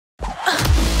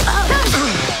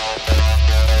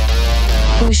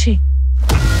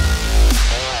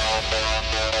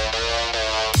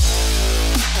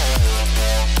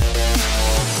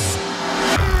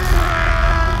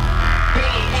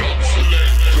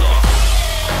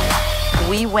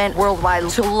We went worldwide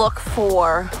to look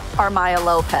for our Maya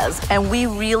Lopez, and we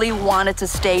really wanted to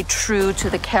stay true to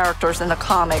the characters in the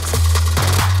comics.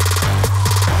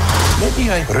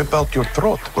 Maybe I rip out your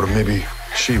throat, or maybe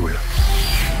she will.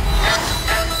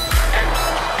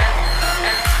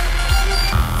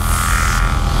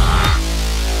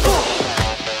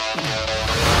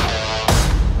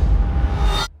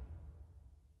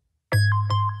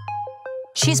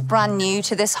 She's brand new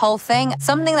to this whole thing.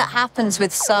 Something that happens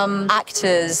with some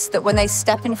actors that when they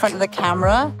step in front of the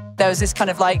camera, there was this kind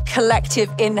of like collective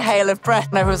inhale of breath,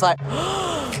 and everyone was like,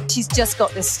 she's just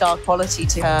got this star quality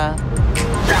to her.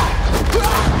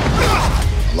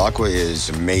 Hawkeye is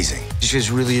amazing. She just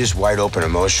really is wide open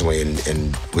emotionally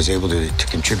and was able to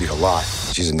contribute a lot.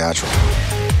 She's a natural.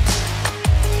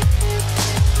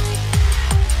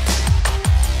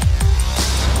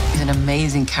 An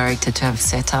amazing character to have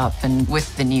set up, and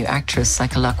with the new actress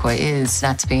like Hawkeye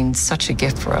that's been such a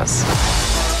gift for us.